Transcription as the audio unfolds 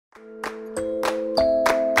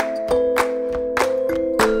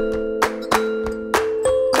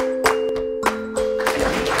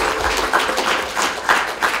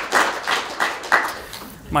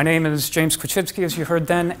My name is James Kwiecinski, as you heard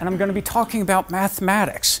then, and I'm going to be talking about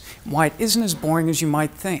mathematics and why it isn't as boring as you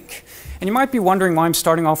might think. And you might be wondering why I'm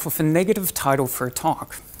starting off with a negative title for a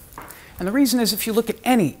talk. And the reason is if you look at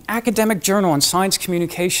any academic journal on science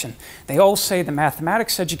communication, they all say the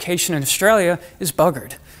mathematics education in Australia is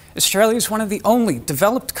buggered. Australia is one of the only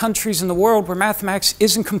developed countries in the world where mathematics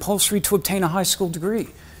isn't compulsory to obtain a high school degree.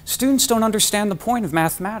 Students don't understand the point of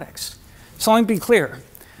mathematics. So let me be clear,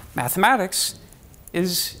 mathematics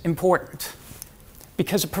is important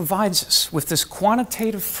because it provides us with this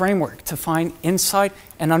quantitative framework to find insight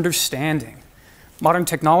and understanding. Modern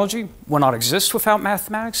technology will not exist without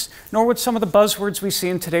mathematics, nor would some of the buzzwords we see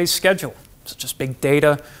in today's schedule, such as big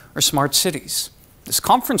data or smart cities. This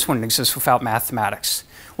conference wouldn't exist without mathematics,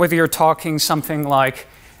 whether you're talking something like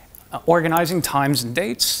organizing times and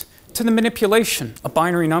dates to the manipulation of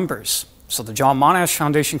binary numbers, so the John Monash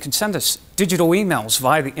Foundation can send us digital emails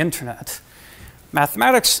via the internet.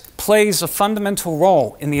 Mathematics plays a fundamental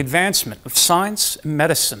role in the advancement of science and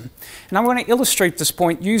medicine, and I want to illustrate this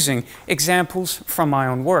point using examples from my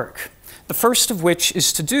own work. The first of which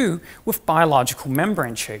is to do with biological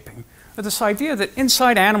membrane shaping, or this idea that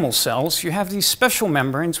inside animal cells you have these special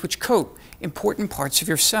membranes which coat important parts of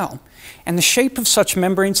your cell, and the shape of such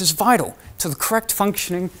membranes is vital to the correct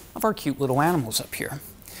functioning of our cute little animals up here.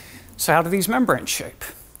 So how do these membranes shape?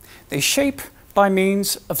 They shape by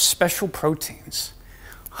means of special proteins,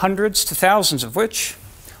 hundreds to thousands of which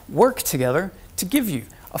work together to give you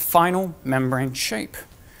a final membrane shape.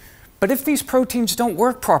 But if these proteins don't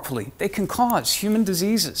work properly, they can cause human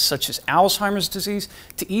diseases such as Alzheimer's disease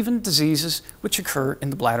to even diseases which occur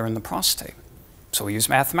in the bladder and the prostate. So we use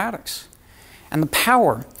mathematics. And the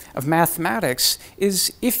power of mathematics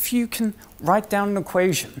is if you can write down an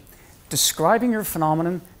equation describing your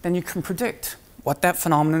phenomenon, then you can predict what that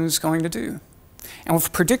phenomenon is going to do. And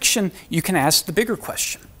with prediction, you can ask the bigger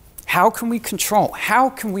question. How can we control, how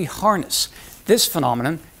can we harness this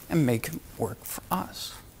phenomenon and make it work for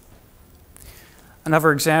us?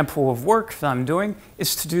 Another example of work that I'm doing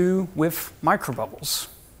is to do with microbubbles.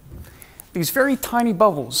 These very tiny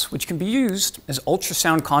bubbles, which can be used as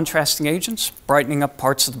ultrasound contrasting agents, brightening up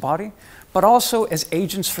parts of the body, but also as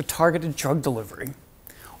agents for targeted drug delivery.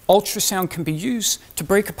 Ultrasound can be used to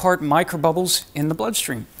break apart microbubbles in the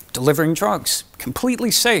bloodstream, delivering drugs,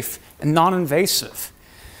 completely safe and non-invasive.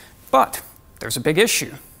 But there's a big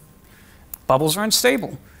issue. Bubbles are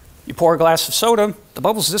unstable. You pour a glass of soda, the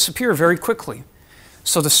bubbles disappear very quickly.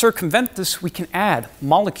 So to circumvent this, we can add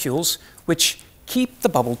molecules which keep the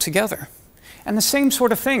bubble together. And the same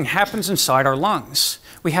sort of thing happens inside our lungs.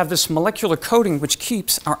 We have this molecular coating which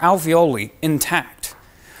keeps our alveoli intact.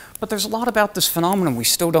 But there's a lot about this phenomenon we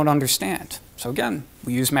still don't understand. So again,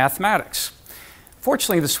 we use mathematics.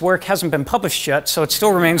 Fortunately, this work hasn't been published yet, so it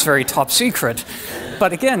still remains very top secret.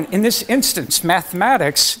 But again, in this instance,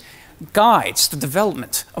 mathematics guides the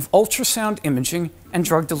development of ultrasound imaging and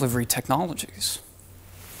drug delivery technologies.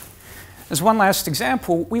 As one last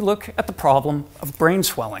example, we look at the problem of brain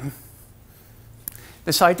swelling.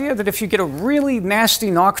 This idea that if you get a really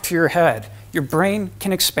nasty knock to your head, your brain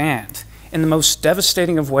can expand in the most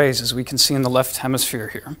devastating of ways, as we can see in the left hemisphere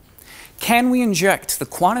here. Can we inject the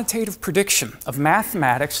quantitative prediction of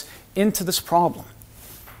mathematics into this problem?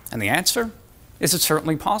 And the answer is it's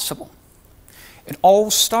certainly possible. It all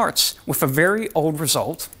starts with a very old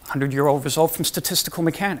result, 100-year-old result from statistical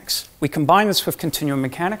mechanics. We combine this with continuum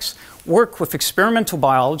mechanics, work with experimental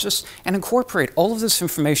biologists, and incorporate all of this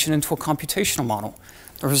information into a computational model.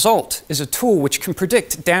 The result is a tool which can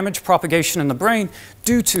predict damage propagation in the brain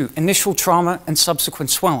due to initial trauma and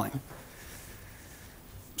subsequent swelling.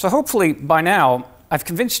 So hopefully by now, I've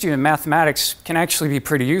convinced you that mathematics can actually be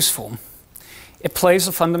pretty useful. It plays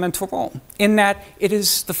a fundamental role in that it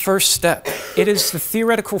is the first step. It is the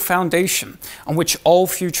theoretical foundation on which all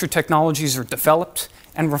future technologies are developed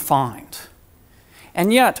and refined.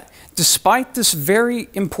 And yet, despite this very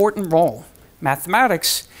important role,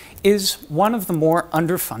 mathematics is one of the more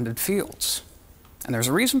underfunded fields. And there's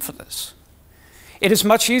a reason for this. It is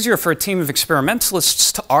much easier for a team of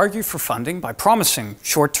experimentalists to argue for funding by promising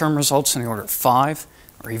short-term results in the order of 5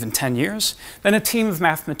 or even 10 years than a team of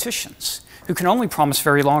mathematicians who can only promise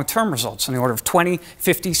very long-term results in the order of 20,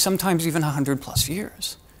 50, sometimes even 100 plus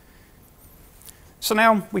years. So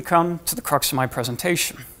now we come to the crux of my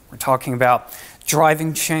presentation. We're talking about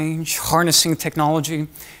driving change, harnessing technology,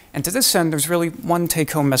 and to this end, there's really one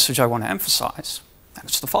take-home message I want to emphasize, and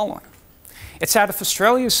it's the following. It's that if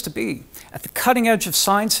Australia is to be at the cutting edge of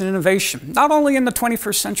science and innovation, not only in the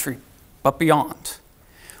 21st century, but beyond,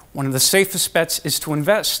 one of the safest bets is to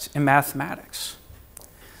invest in mathematics.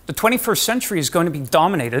 The 21st century is going to be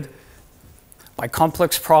dominated by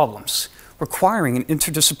complex problems requiring an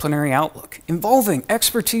interdisciplinary outlook, involving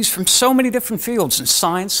expertise from so many different fields in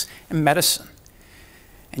science and medicine.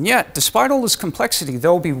 And yet, despite all this complexity,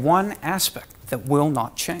 there will be one aspect that will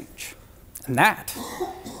not change, and that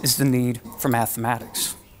is the need for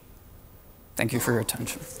mathematics. Thank you for your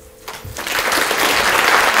attention.